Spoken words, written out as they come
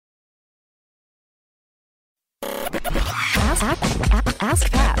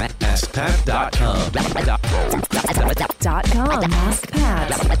AskPat. AskPat.com.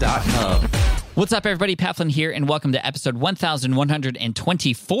 AskPat.com. What's up, everybody? Pat Flynn here, and welcome to episode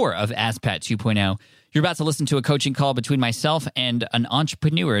 1124 of AskPat 2.0. You're about to listen to a coaching call between myself and an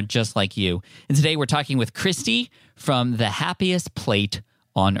entrepreneur just like you. And today we're talking with Christy from The Happiest Plate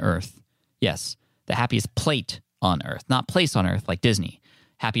on Earth. Yes, The Happiest Plate on Earth, not place on Earth like Disney.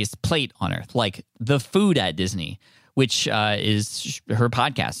 Happiest Plate on Earth, like the food at Disney, which is her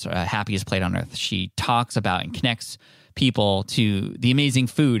podcast, Happiest Plate on Earth. She talks about and connects people to the amazing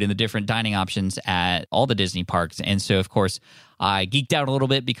food and the different dining options at all the Disney parks. And so, of course, I geeked out a little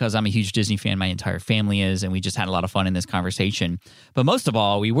bit because I'm a huge Disney fan. My entire family is, and we just had a lot of fun in this conversation. But most of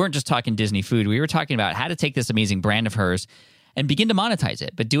all, we weren't just talking Disney food. We were talking about how to take this amazing brand of hers and begin to monetize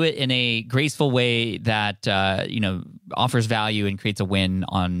it, but do it in a graceful way that offers value and creates a win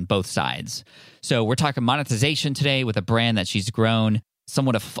on both sides. So we're talking monetization today with a brand that she's grown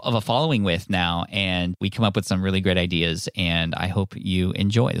somewhat of a following with now, and we come up with some really great ideas, and I hope you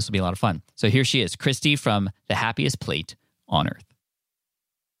enjoy. This will be a lot of fun. So here she is, Christy from The Happiest Plate on Earth.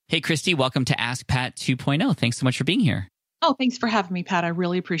 Hey, Christy, welcome to Ask Pat 2.0. Thanks so much for being here. Oh, thanks for having me, Pat. I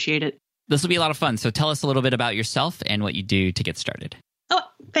really appreciate it. This will be a lot of fun. So tell us a little bit about yourself and what you do to get started. Oh,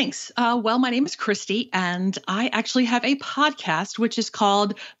 thanks. Well, my name is Christy, and I actually have a podcast, which is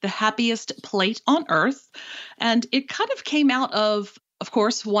called The Happiest Plate on Earth. And it kind of came out of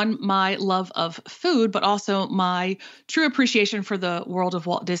course, my love of food, but also my true appreciation for the world of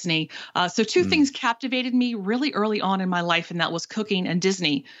Walt Disney. So two things captivated me really early on in my life, and that was cooking and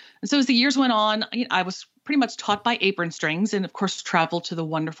Disney. And so as the years went on, I was pretty much taught by apron strings and, of course, traveled to the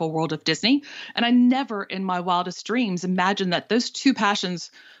wonderful world of Disney. And I never in my wildest dreams imagined that those two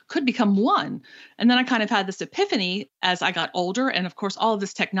passions could become one. And then I kind of had this epiphany as I got older. And of course, all of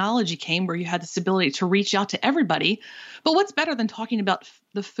this technology came where you had this ability to reach out to everybody. But what's better than talking about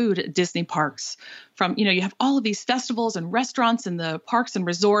the food at Disney parks? From, you have all of these festivals and restaurants and the parks and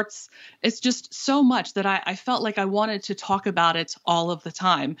resorts. It's just so much that I felt like I wanted to talk about it all of the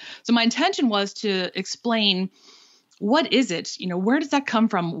time. So my intention was to explain, what is it? Where does that come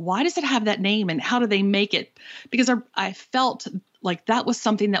from? Why does it have that name? And how do they make it? Because I felt like that was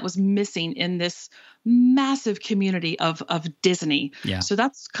something that was missing in this massive community of Disney. Yeah. So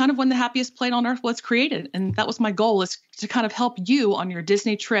that's kind of when The Happiest Plate on Earth was created. And that was my goal, is to kind of help you on your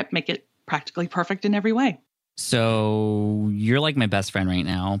Disney trip, make it practically perfect in every way. So you're like my best friend right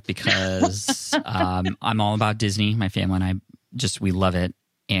now because I'm all about Disney. My family and I we love it,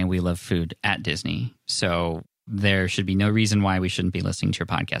 and we love food at Disney. So there should be no reason why we shouldn't be listening to your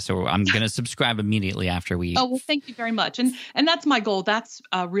podcast. So I'm going to subscribe immediately after we... Oh, well, thank you very much. And that's my goal. That's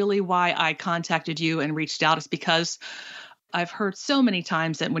really why I contacted you and reached out, is because I've heard so many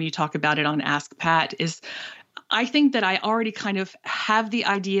times that when you talk about it on Ask Pat, is I think that I already kind of have the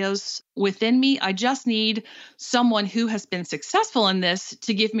ideas within me. I just need someone who has been successful in this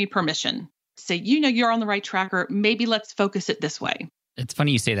to give me permission. Say, you're on the right track, or maybe let's focus it this way. It's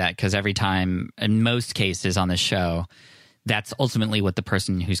funny you say that, because every time, in most cases on the show, that's ultimately what the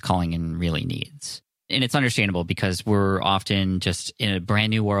person who's calling in really needs. And it's understandable, because we're often just in a brand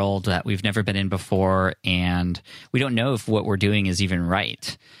new world that we've never been in before, and we don't know if what we're doing is even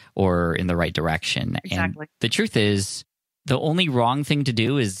right or in the right direction. Exactly. And the truth is, the only wrong thing to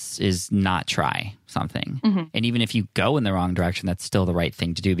do is not try something. Mm-hmm. And even if you go in the wrong direction, that's still the right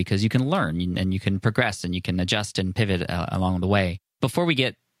thing to do, because you can learn and you can progress and you can adjust and pivot along the way. Before we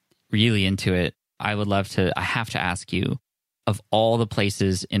get really into it, I have to ask you, of all the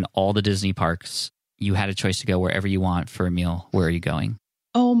places in all the Disney parks, you had a choice to go wherever you want for a meal, where are you going?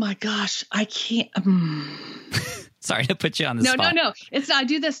 Oh my gosh, I can't. Sorry to put you on the spot. No. It's I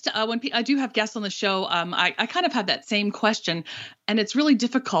do this when I do have guests on the show. I kind of have that same question, and it's really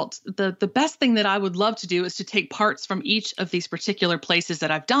difficult. The best thing that I would love to do is to take parts from each of these particular places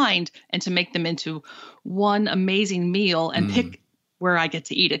that I've dined and to make them into one amazing meal and pick where I get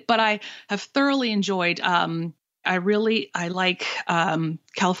to eat it. But I have thoroughly enjoyed. I like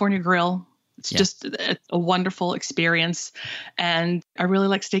California Grill. It's a wonderful experience, and I really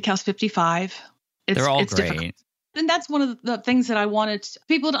like Steakhouse 55. They're all great. Difficult. And that's one of the things that I wanted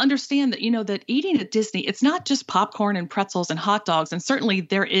people to understand, that, that eating at Disney, it's not just popcorn and pretzels and hot dogs. And certainly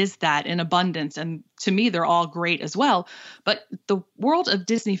there is that in abundance. And to me, they're all great as well. But the world of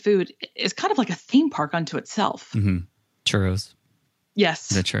Disney food is kind of like a theme park unto itself. Mm-hmm. Churros. Yes.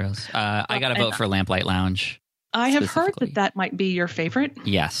 The churros. I got to vote for Lamplight Lounge. I have heard that might be your favorite.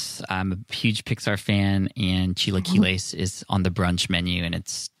 Yes. I'm a huge Pixar fan, and Chilaquiles is on the brunch menu, and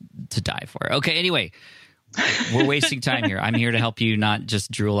it's to die for. Okay, anyway. We're wasting time here. I'm here to help you not just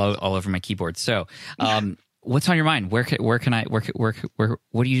drool all over my keyboard. So What's on your mind? Where can I, what are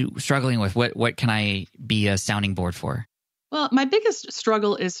you struggling with? What can I be a sounding board for? Well, my biggest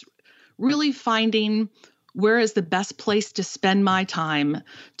struggle is really finding where is the best place to spend my time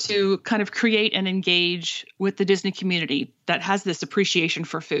to kind of create and engage with the Disney community that has this appreciation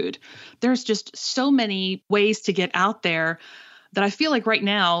for food. There's just so many ways to get out there that I feel like right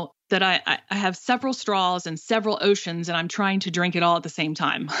now that I have several straws and several oceans, and I'm trying to drink it all at the same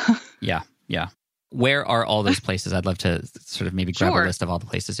time. Yeah. Where are all those places? I'd love to sort of maybe grab a list of all the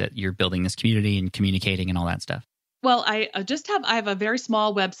places that you're building this community and communicating and all that stuff. Well, I have a very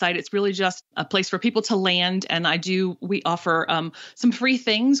small website. It's really just a place for people to land. And we offer some free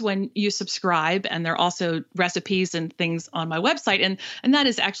things when you subscribe. And there are also recipes and things on my website. And that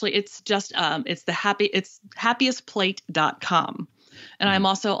is actually, it's happiestplate.com. And I'm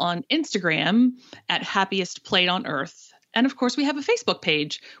also on Instagram at Happiest Plate on Earth. And of course, we have a Facebook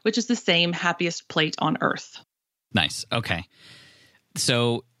page, which is the same, Happiest Plate on Earth. Nice. Okay.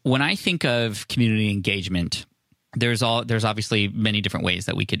 So when I think of community engagement, there's obviously many different ways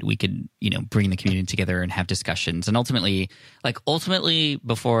that we could bring the community together and have discussions. And ultimately,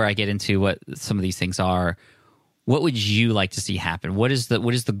 before I get into what some of these things are, what would you like to see happen? What is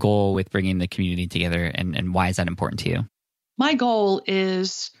the goal with bringing the community together, and why is that important to you? My goal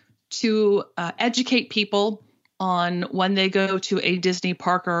is to educate people on when they go to a Disney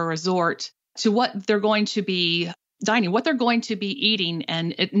park or a resort to what they're going to be dining, what they're going to be eating,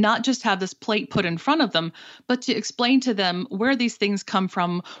 and it not just have this plate put in front of them, but to explain to them where these things come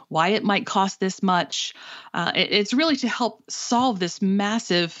from, why it might cost this much. It's really to help solve this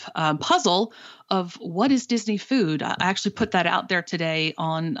massive puzzle of what is Disney food. I actually put that out there today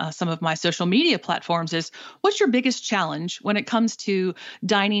on some of my social media platforms is, what's your biggest challenge when it comes to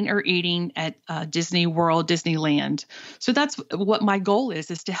dining or eating at Disney World, Disneyland? So that's what my goal is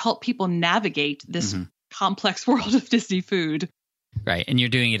to help people navigate this complex world of Disney food. Right. And you're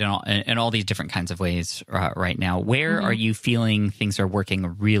doing it in all these different kinds of ways right now. Where are you feeling things are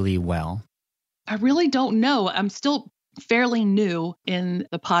working really well? I really don't know. I'm still fairly new in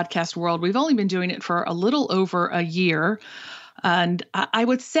the podcast world. We've only been doing it for a little over a year. And I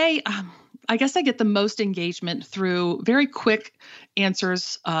would say, I guess I get the most engagement through very quick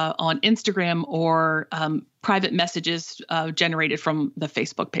answers on Instagram or private messages generated from the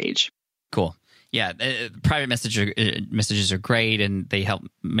Facebook page. Cool. Yeah, private messages are great, and they help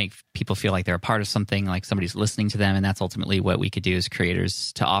make people feel like they're a part of something, like somebody's listening to them, and that's ultimately what we could do as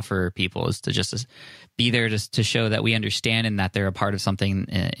creators to offer people, is to just be there to show that we understand and that they're a part of something,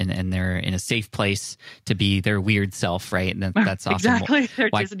 and they're in a safe place to be their weird self, right? And that's often exactly their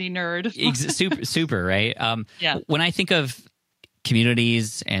Disney nerd. super, right? Yeah. When I think of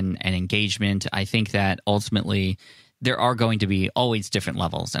communities and engagement, I think that ultimately there are going to be always different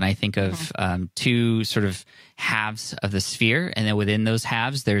levels. And I think of two sort of halves of the sphere. And then within those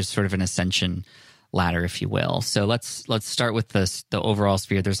halves, there's sort of an ascension ladder, if you will. So let's start with the overall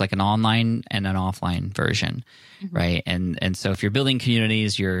sphere. There's like an online and an offline version, right? And so if you're building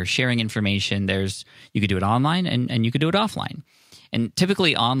communities, you're sharing information, you could do it online and you could do it offline. And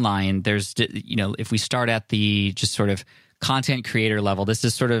typically online, there's, if we start at the just sort of content creator level, this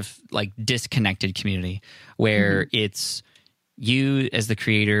is sort of like disconnected community where it's you as the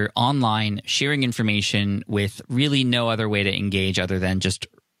creator online sharing information with really no other way to engage other than just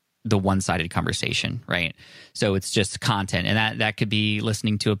the one-sided conversation, right? So it's just content, and that could be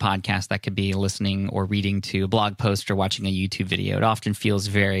listening to a podcast, that could be listening or reading to a blog post or watching a YouTube video. It often feels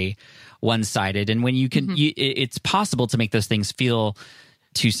very one-sided, and when you can, it's possible to make those things feel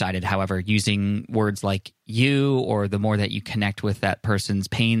two-sided. However, using words like you, or the more that you connect with that person's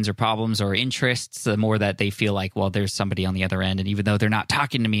pains or problems or interests, the more that they feel like, well, there's somebody on the other end. And even though they're not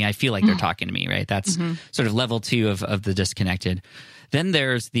talking to me, I feel like they're talking to me, right? That's sort of level 2 of the disconnected. Then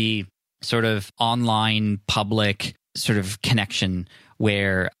there's the sort of online public sort of connection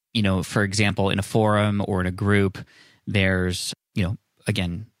where, for example, in a forum or in a group, there's,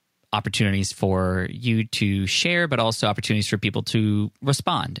 again, opportunities for you to share, but also opportunities for people to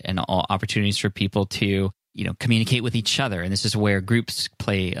respond, and all opportunities for people to, communicate with each other. And this is where groups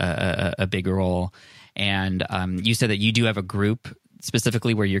play a bigger role. And you said that you do have a group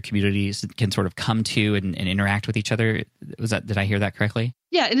specifically where your communities can sort of come to and interact with each other. Did I hear that correctly?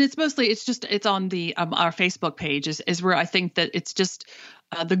 Yeah, and it's on the our Facebook page is where I think that it's just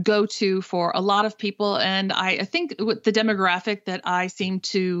the go-to for a lot of people. And I think with the demographic that I seem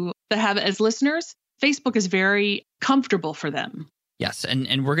to have as listeners, Facebook is very comfortable for them. Yes,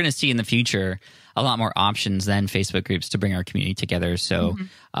 and we're going to see in the future a lot more options than Facebook groups to bring our community together. So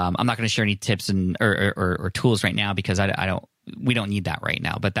I'm not going to share any tips or tools right now because I don't we don't need that right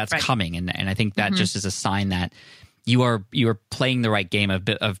now, but that's Right. coming. And I think that just is a sign that you are playing the right game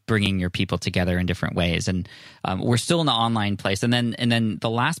of bringing your people together in different ways. And we're still in the online place. And then the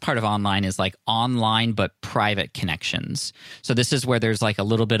last part of online is like online but private connections. So this is where there's like a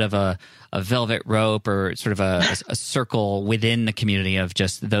little bit of a velvet rope or sort of a circle within the community of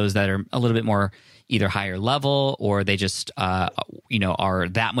just those that are a little bit more either higher level, or they just are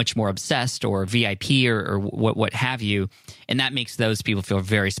that much more obsessed, or VIP or what have you, and that makes those people feel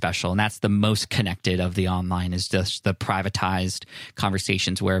very special. And that's the most connected of the online, is just the privatized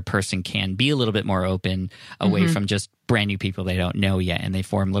conversations where a person can be a little bit more open away from just brand new people they don't know yet, and they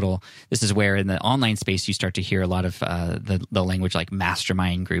form little. This is where in the online space you start to hear a lot of the language like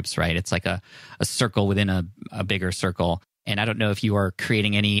mastermind groups, right? It's like a circle within a bigger circle. And I don't know if you are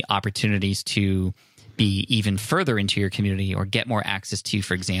creating any opportunities to be even further into your community or get more access to,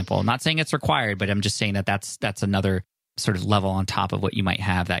 for example. I'm not saying it's required, but I'm just saying that that's another sort of level on top of what you might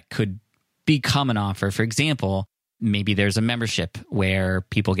have that could become an offer. For example, maybe there's a membership where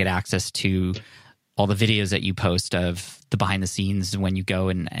people get access to all the videos that you post of the behind the scenes when you go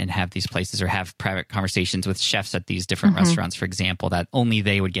and have these places, or have private conversations with chefs at these different restaurants, for example, that only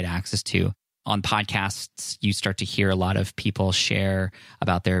they would get access to. On podcasts, you start to hear a lot of people share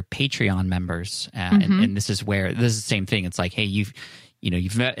about their Patreon members, and this is the same thing. It's like, hey, you've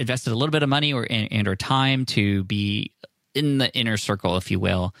invested a little bit of money or time to be in the inner circle, if you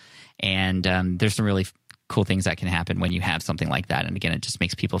will, and there's some really cool things that can happen when you have something like that. And again, it just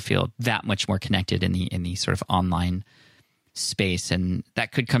makes people feel that much more connected in the sort of online space, and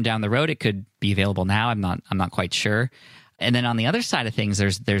that could come down the road. It could be available now. I'm not quite sure. And then on the other side of things,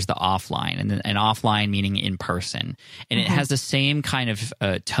 there's the offline, and offline meaning in person, and it has the same kind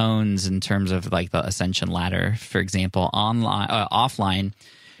of tones in terms of like the ascension ladder. For example, offline,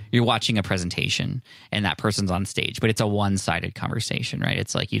 you're watching a presentation and that person's on stage, but it's a one-sided conversation, right?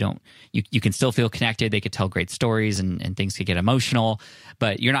 It's like you can still feel connected. They could tell great stories and things could get emotional,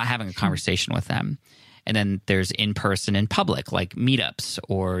 but you're not having a conversation with them. And then there's in-person and public, like meetups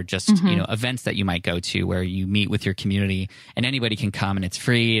or just events that you might go to where you meet with your community, and anybody can come and it's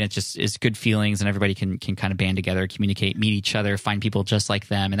free, and it's good feelings, and everybody can kind of band together, communicate, meet each other, find people just like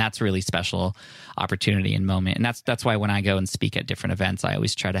them, and that's a really special opportunity and moment. And that's why when I go and speak at different events, I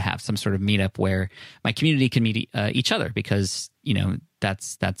always try to have some sort of meetup where my community can meet each other, because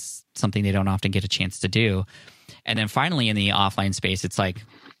that's something they don't often get a chance to do. And then finally, in the offline space, it's like,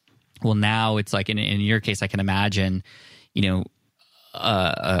 well, now it's like in your case, I can imagine,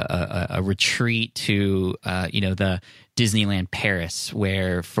 a retreat to the Disneyland Paris,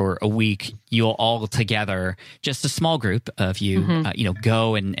 where for a week you'll all together, just a small group of you,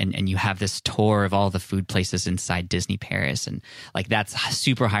 go and you have this tour of all the food places inside Disney Paris, and like that's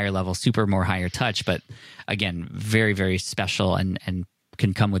super higher level, super more higher touch, but again, very very special and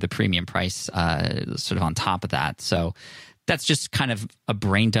can come with a premium price, sort of on top of that. So that's just kind of a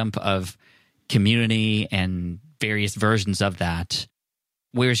brain dump of community and various versions of that.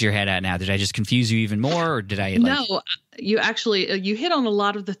 Where's your head at now? Did I just confuse you even more, or did I? No, you actually you hit on a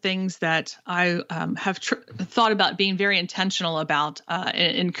lot of the things that I have thought about being very intentional about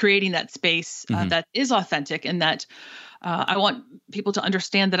in creating that space that is authentic, and that I want people to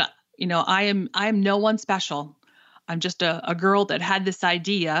understand that I am no one special. I'm just a girl that had this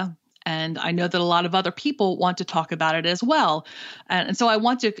idea. And I know that a lot of other people want to talk about it as well. And so I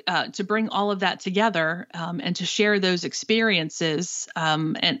want to bring all of that together and to share those experiences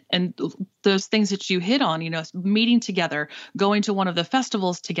and those things that you hit on, meeting together, going to one of the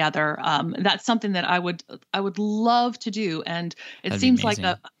festivals together. That's something that I would love to do. And it seems like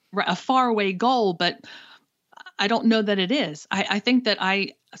a faraway goal, but I don't know that it is. I think that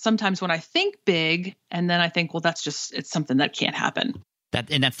sometimes when I think big, and then I think, well, it's something that can't happen.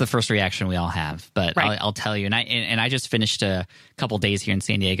 That's the first reaction we all have, but right. I'll tell you. And I just finished a couple days here in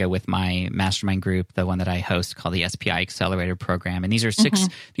San Diego with my mastermind group, the one that I host called the SPI Accelerator Program. And these are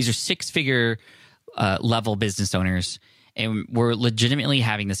six-figure level business owners, and we're legitimately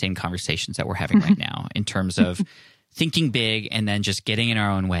having the same conversations that we're having right now in terms of thinking big and then just getting in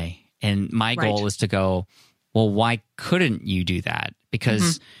our own way. And my goal is to go, well, why couldn't you do that?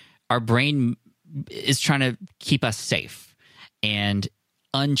 Because our brain is trying to keep us safe, and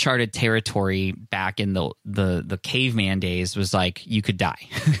uncharted territory back in the caveman days was like you could die.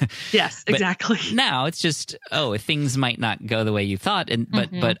 Yes, exactly. Now it's just things might not go the way you thought,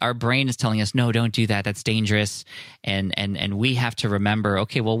 but our brain is telling us no, don't do that. That's dangerous, and we have to remember,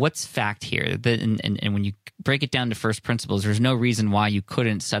 okay, well, what's fact here? And when you break it down to first principles, there's no reason why you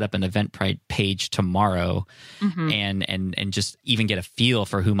couldn't set up an Eventbrite page tomorrow and just even get a feel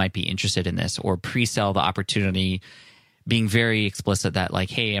for who might be interested in this, or pre-sell the opportunity being very explicit that like,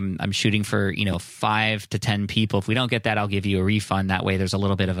 hey, I'm shooting for 5 to 10 people. If we don't get that, I'll give you a refund. That way, there's a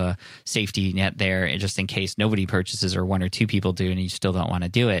little bit of a safety net there, just in case nobody purchases or 1 or 2 people do, and you still don't want to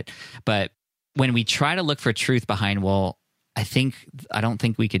do it. But when we try to look for truth behind, well, I don't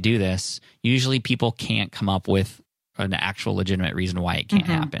think we could do this. Usually, people can't come up with an actual legitimate reason why it can't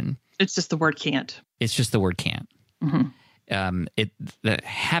happen. It's just the word can't. It's just the word can't. The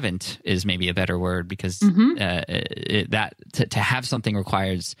haven't is maybe a better word, because that to have something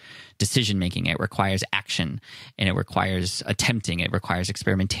requires decision making. It requires action, and it requires attempting. It requires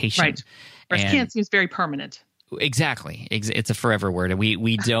experimentation. Right. Whereas can't seems very permanent. Exactly. It's a forever word.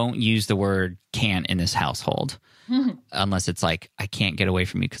 We don't use the word can't in this household unless it's like, I can't get away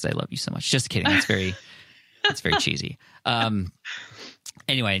from you because I love you so much. Just kidding. That's very cheesy.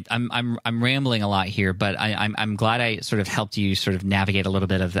 Anyway, I'm rambling a lot here, but I'm glad I sort of helped you sort of navigate a little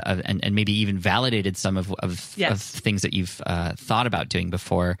bit of and maybe even validated some of things that you've thought about doing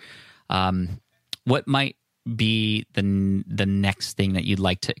before. What might be the next thing that you'd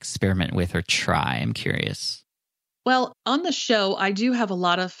like to experiment with or try? I'm curious. Well, on the show, I do have a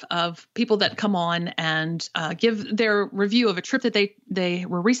lot of people that come on and give their review of a trip that they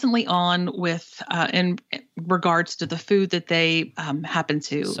were recently on with in regards to the food that they happen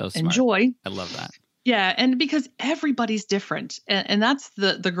to enjoy. I love that. Yeah, and because everybody's different, and that's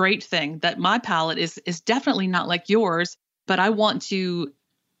the great thing, that my palate is definitely not like yours. But I want to,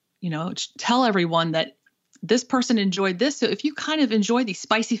 tell everyone that this person enjoyed this. So if you kind of enjoy these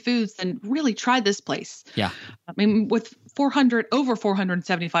spicy foods, then really try this place. Yeah. I mean, with over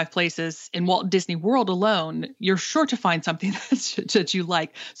 475 places in Walt Disney World alone, you're sure to find something that you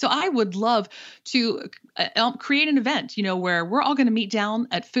like. So I would love to create an event, where we're all going to meet down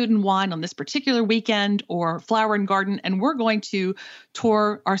at Food and Wine on this particular weekend, or Flower and Garden, and we're going to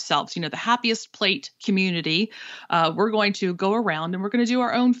tour ourselves, the Happiest Plate community. We're going to go around and we're going to do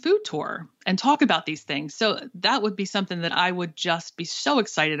our own food tour and talk about these things. So that would be something that I would just be so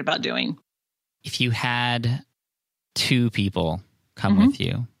excited about doing. If you had 2 people come with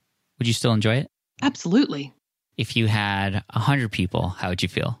you, would you still enjoy it? Absolutely. If you had 100 people, how would you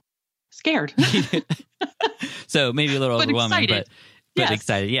feel? Scared. So maybe a little overwhelming, excited. but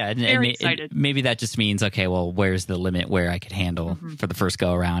excited. Yeah. Very excited. Maybe that just means, okay, well, where's the limit where I could handle for the first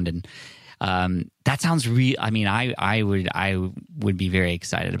go around? And that sounds real. I mean, I would be very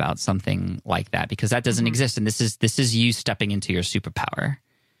excited about something like that, because that doesn't exist. And this is you stepping into your superpower,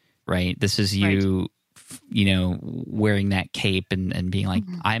 right? This is you, wearing that cape and being like,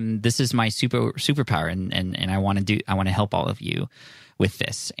 this is my superpower. And I want to help all of you with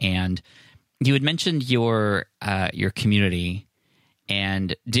this. And you had mentioned your community,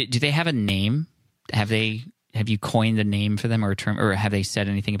 and do they have a name? Have you coined a name for them, or a term, or have they said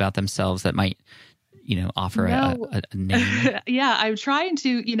anything about themselves that might, offer a name? Yeah, I'm trying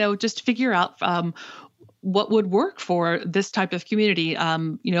to, just figure out what would work for this type of community.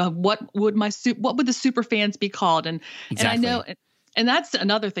 What would the super fans be called? And exactly. And I know, and that's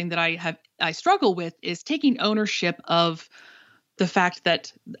another thing that I struggle with, is taking ownership of the fact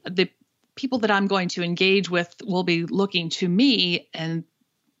that the people that I'm going to engage with will be looking to me and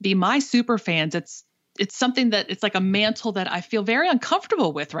be my super fans. It's something that it's like a mantle that I feel very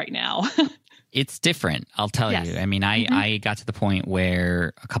uncomfortable with right now. It's different, I'll tell you. I mean, I got to the point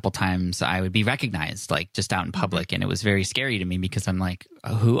where a couple times I would be recognized, like just out in public, and it was very scary to me, because I'm like,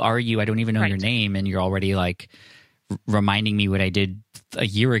 who are you? I don't even know your name, and you're already like reminding me what I did a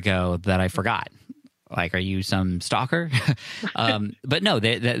year ago that I forgot. Like, are you some stalker? But no,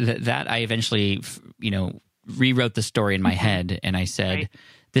 that I eventually, rewrote the story in my head, and I said,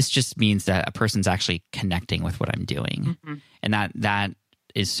 this just means that a person's actually connecting with what I'm doing, and that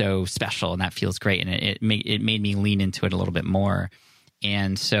is so special, and that feels great, and it made me lean into it a little bit more.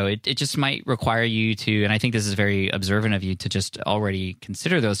 And so it just might require you to, and I think this is very observant of you, to just already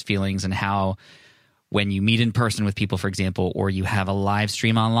consider those feelings, and how when you meet in person with people, for example, or you have a live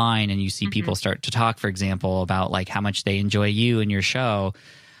stream online and you see people start to talk, for example, about like how much they enjoy you and your show,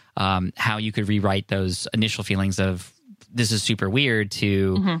 how you could rewrite those initial feelings of, this is super weird,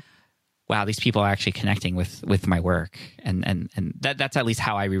 to wow, these people are actually connecting with my work. And that's at least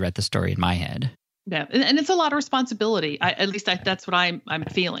how I reread the story in my head. Yeah. And it's a lot of responsibility. That's what I'm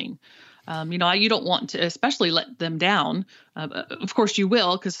feeling. You don't want to especially let them down. Of course you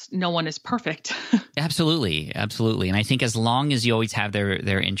will, because no one is perfect. Absolutely. Absolutely. And I think as long as you always have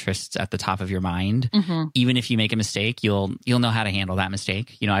their interests at the top of your mind, even if you make a mistake, you'll know how to handle that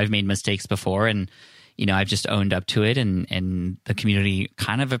mistake. I've made mistakes before, and I've just owned up to it, and the community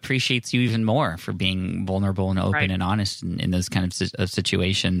kind of appreciates you even more for being vulnerable and open and honest in those kind of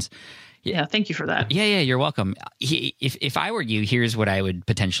situations. Yeah, thank you for that. Yeah, you're welcome. If I were you, here's what I would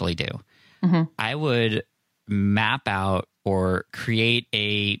potentially do. I would map out or create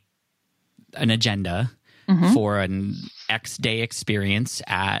an agenda for an X day experience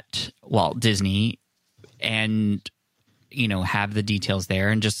at Walt Disney, and have the details there,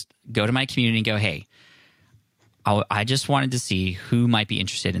 and just go to my community and go, hey, I just wanted to see who might be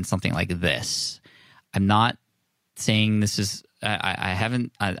interested in something like this. I'm not saying this is. I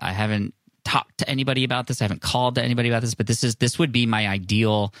haven't talked to anybody about this. I haven't called to anybody about this. But this would be my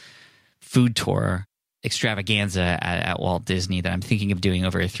ideal food tour extravaganza at Walt Disney that I'm thinking of doing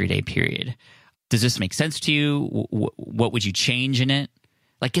over a 3-day period. Does this make sense to you? What would you change in it?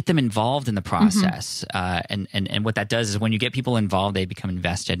 Like, get them involved in the process. And what that does is when you get people involved, they become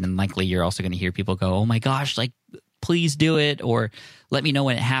invested. And likely you're also going to hear people go, oh my gosh, like, please do it, or let me know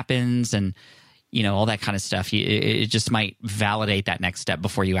when it happens. And, all that kind of stuff. It just might validate that next step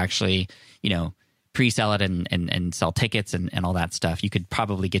before you actually, pre-sell it and sell tickets and all that stuff. You could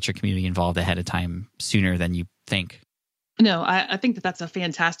probably get your community involved ahead of time sooner than you think. No, I think that that's a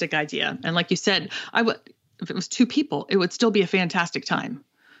fantastic idea. And like you said, if it was 2 people, it would still be a fantastic time.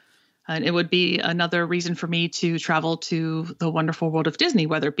 And it would be another reason for me to travel to the wonderful world of Disney,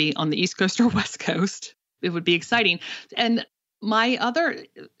 whether it be on the East Coast or West Coast. It would be exciting. And my other,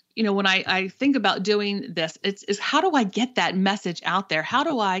 when I think about doing this, is how do I get that message out there? How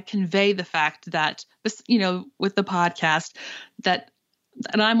do I convey the fact that this, with the podcast, that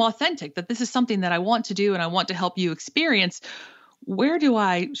I'm authentic, that this is something that I want to do and I want to help you experience? Where do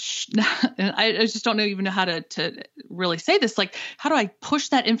I just don't even know how to really say this. Like, how do I push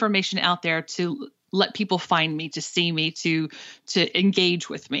that information out there to let people find me, to see me, to engage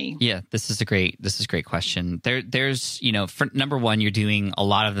with me? Yeah, this is a great question. There's, for number one, you're doing a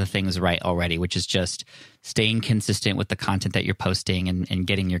lot of the things right already, which is just staying consistent with the content that you're posting and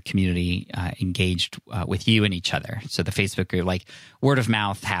getting your community engaged with you and each other. So the Facebook group, like, word of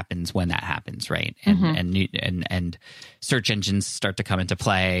mouth happens when that happens, right? And search engines start to come into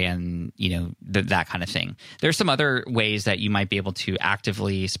play, and that kind of thing. There's some other ways that you might be able to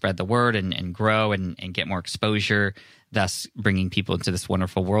actively spread the word and grow and get more exposure, thus bringing people into this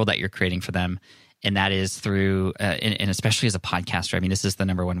wonderful world that you're creating for them. And that is through, and especially as a podcaster, I mean, this is the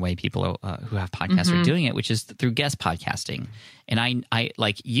number one way people who have podcasts are doing it, which is through guest podcasting. And I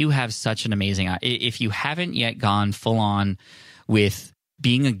like, you have such an amazing, if you haven't yet gone full on with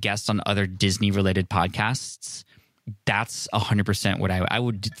being a guest on other Disney related podcasts, that's 100% what I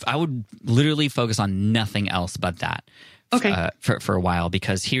would literally focus on nothing else but that. Okay. For a while,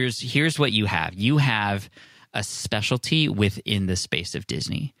 because here's what you have. You have a specialty within the space of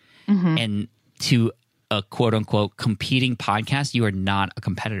Disney. And to a quote unquote competing podcast, you are not a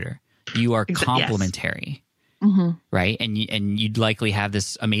competitor. You are complementary, right? And you'd likely have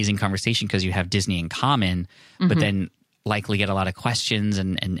this amazing conversation because you have Disney in common, but then likely get a lot of questions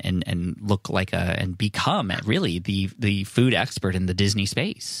and look like and become really the food expert in the Disney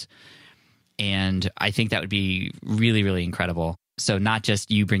space. And I think that would be really, really incredible. So not just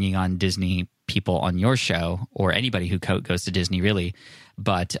you bringing on Disney people on your show, or anybody who goes to Disney really,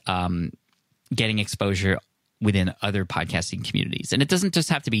 but getting exposure within other podcasting communities. And it doesn't just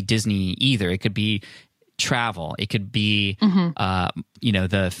have to be Disney either. It could be travel. It could be,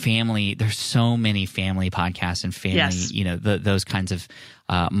 the family. There's so many family podcasts and family, those kinds of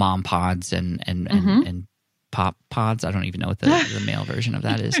mom pods and pop pods. I don't even know what the male version of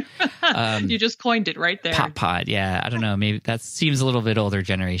that is. You just coined it right there. Pop pod. Yeah. I don't know. Maybe that seems a little bit older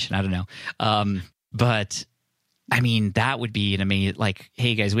generation. I don't know. But I mean, that would be an amazing, like,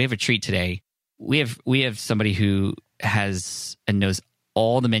 hey guys, we have a treat today. We have somebody who has and knows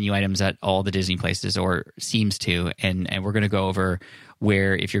all the menu items at all the Disney places, or seems to, and we're going to go over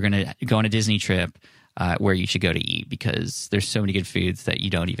where, if you're going to go on a Disney trip, where you should go to eat, because there's so many good foods that you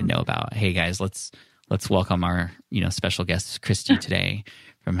don't even know about. Hey guys, let's welcome our special guest Christy today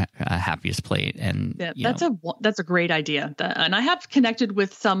from Happiest Plate. And that's a great idea. And I have connected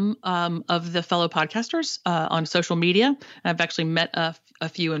with some of the fellow podcasters on social media. I've actually met a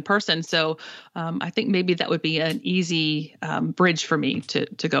few in person. So I think maybe that would be an easy bridge for me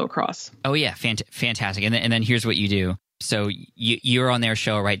to go across. Oh yeah, fantastic. And then here's what you do. So you're on their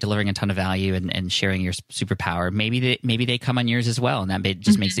show, right, delivering a ton of value and sharing your superpower. Maybe they come on yours as well, and that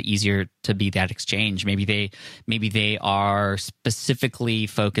just makes it easier to be that exchange. Maybe they are specifically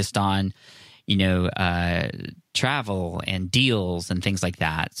focused on travel and deals and things like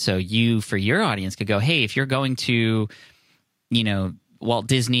that. So you, for your audience, could go, hey, if you're going to Walt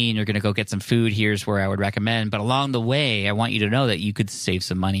Disney and you're going to go get some food, here's where I would recommend. But along the way, I want you to know that you could save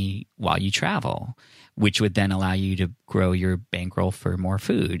some money while you travel. which would then allow you to grow your bankroll for more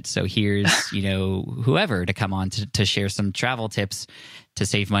food. So here's, whoever to come on to share some travel tips to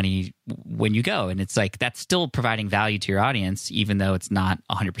save money when you go. And it's like, that's still providing value to your audience, even though it's not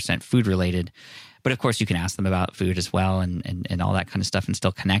 100% food related. But of course, you can ask them about food as well and all that kind of stuff and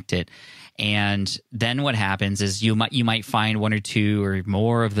still connect it. And then what happens is you might find one or two or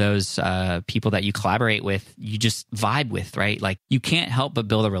more of those people that you collaborate with, you just vibe with, right? Like you can't help but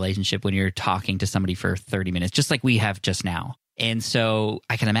build a relationship when you're talking to somebody for 30 minutes, just like we have just now. And so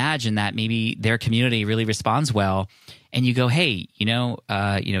I can imagine that maybe their community really responds well. And you go, hey,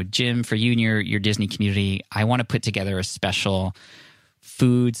 Jim, for you and your Disney community, I want to put together a special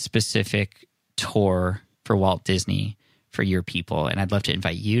food-specific tour for Walt Disney for your people, and I'd love to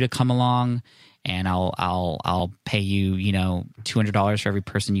invite you to come along, and I'll pay you $200 for every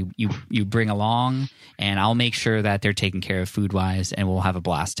person you bring along, and I'll make sure that they're taken care of food wise, and we'll have a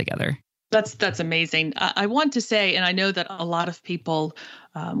blast together. That's amazing. I want to say, and I know that a lot of people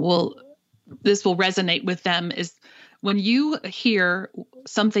will resonate with them, is when you hear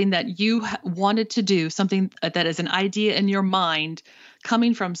something that you wanted to do, something that is an idea in your mind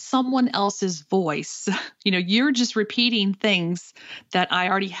coming from someone else's voice, you're just repeating things that I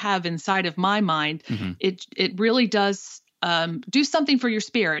already have inside of my mind. Mm-hmm. It really does do something for your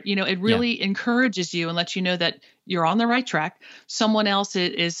spirit. It really encourages you and lets you know that you're on the right track. Someone else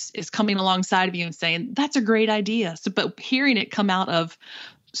is coming alongside of you and saying, that's a great idea. So, but hearing it come out of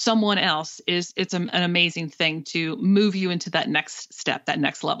someone else it's an amazing thing to move you into that next step, that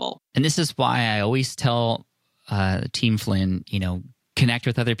next level. And this is why I always tell Team Flynn, connect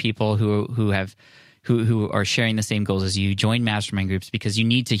with other people who are sharing the same goals as you. Join mastermind groups because you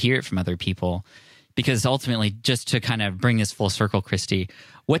need to hear it from other people. Because ultimately, just to kind of bring this full circle, Christy,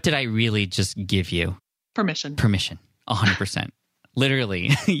 what did I really just give you? Permission. 100%.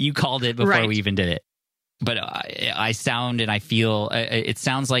 Literally, you called it before we even did it. But I sound and I feel, it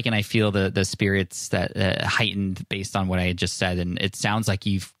sounds like, and I feel the spirits that heightened based on what I had just said. And it sounds like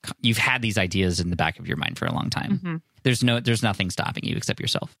you've had these ideas in the back of your mind for a long time. Mm-hmm. There's nothing stopping you except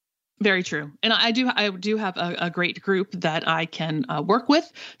yourself. Very true. And I do have a great group that I can work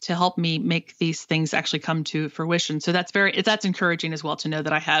with to help me make these things actually come to fruition. So that's encouraging as well to know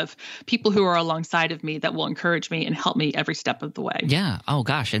that I have people who are alongside of me that will encourage me and help me every step of the way. Yeah. Oh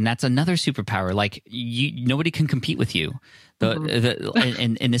gosh. And that's another superpower. Like nobody can compete with you.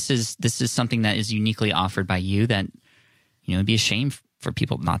 And this is something that is uniquely offered by you that, it'd be a shame for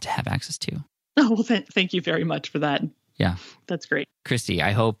people not to have access to. Oh, well, thank you very much for that. Yeah. That's great. Christy,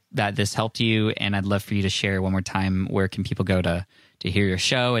 I hope that this helped you, and I'd love for you to share one more time, where can people go to hear your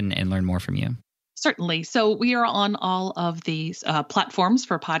show and learn more from you? Certainly. So we are on all of these platforms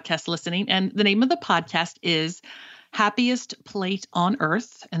for podcast listening, and the name of the podcast is Happiest Plate on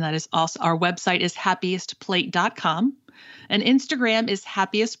Earth, and that is also, our website is happiestplate.com, and Instagram is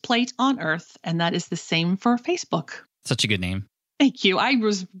Happiest Plate on Earth, and that is the same for Facebook. Such a good name. Thank you. I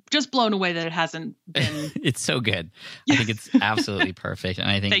was just blown away that it hasn't been. It's so good. I think it's absolutely perfect. And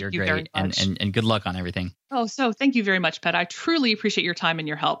I think you're great. And good luck on everything. Oh, so thank you very much, Pat. I truly appreciate your time and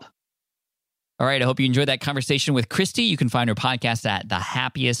your help. All right. I hope you enjoyed that conversation with Christy. You can find her podcast at The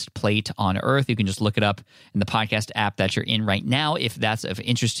Happiest Plate on Earth. You can just look it up in the podcast app that you're in right now, if that's of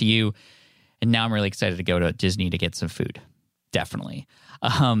interest to you. And now I'm really excited to go to Disney to get some food. Definitely.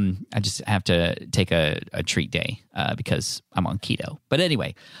 I just have to take a treat day because I'm on keto. But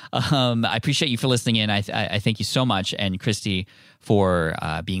anyway, I appreciate you for listening in. I thank you so much, and Christy, for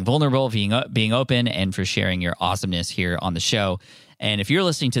being vulnerable, being open, and for sharing your awesomeness here on the show. And if you're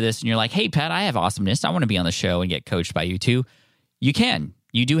listening to this and you're like, hey, Pat, I have awesomeness, I want to be on the show and get coached by you too, you can.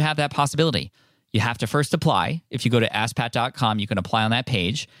 You do have that possibility. You have to first apply. If you go to askpat.com, you can apply on that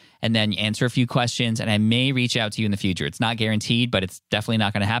page and then answer a few questions, and I may reach out to you in the future. It's not guaranteed, but it's definitely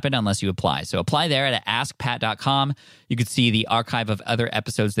not going to happen unless you apply. So apply there at askpat.com. You can see the archive of other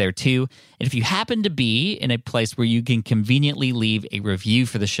episodes there too. And if you happen to be in a place where you can conveniently leave a review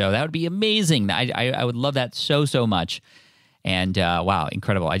for the show, that would be amazing. I would love that so much. And wow,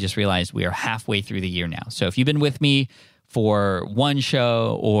 incredible. I just realized we are halfway through the year now. So if you've been with me for one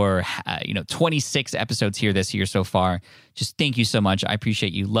show or 26 episodes here this year so far, just thank you so much. I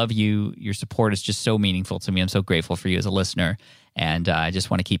appreciate you. Love you. Your support is just so meaningful to me. I'm so grateful for you as a listener, and I just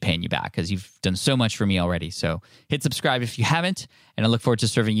want to keep paying you back because you've done so much for me already. So hit subscribe if you haven't, and I look forward to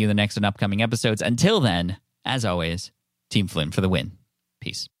serving you the next and upcoming episodes. Until then, as always, Team Flynn for the win.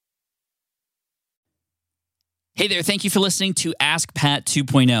 Peace. Hey there, thank you for listening to Ask Pat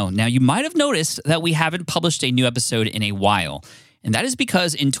 2.0. Now, you might have noticed that we haven't published a new episode in a while, and that is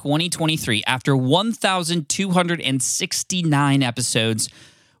because in 2023, after 1,269 episodes,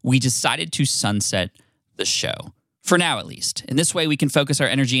 we decided to sunset the show. For now, at least. In this way, we can focus our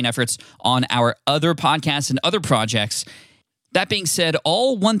energy and efforts on our other podcasts and other projects. That being said,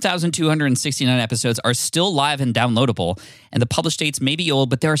 all 1,269 episodes are still live and downloadable, and the published dates may be old,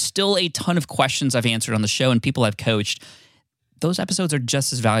 but there are still a ton of questions I've answered on the show and people I've coached. Those episodes are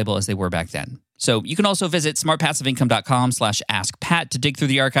just as valuable as they were back then. So you can also visit smartpassiveincome.com/askpat to dig through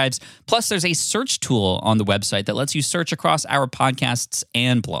the archives. Plus, there's a search tool on the website that lets you search across our podcasts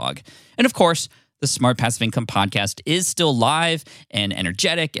and blog. And of course, the Smart Passive Income podcast is still live and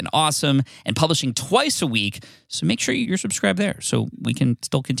energetic and awesome and publishing twice a week. So make sure you're subscribed there so we can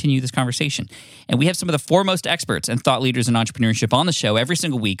still continue this conversation. And we have some of the foremost experts and thought leaders in entrepreneurship on the show every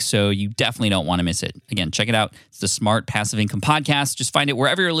single week, so you definitely don't want to miss it. Again, check it out. It's the Smart Passive Income podcast. Just find it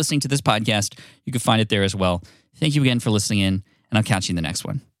wherever you're listening to this podcast. You can find it there as well. Thank you again for listening in, and I'll catch you in the next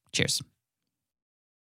one. Cheers.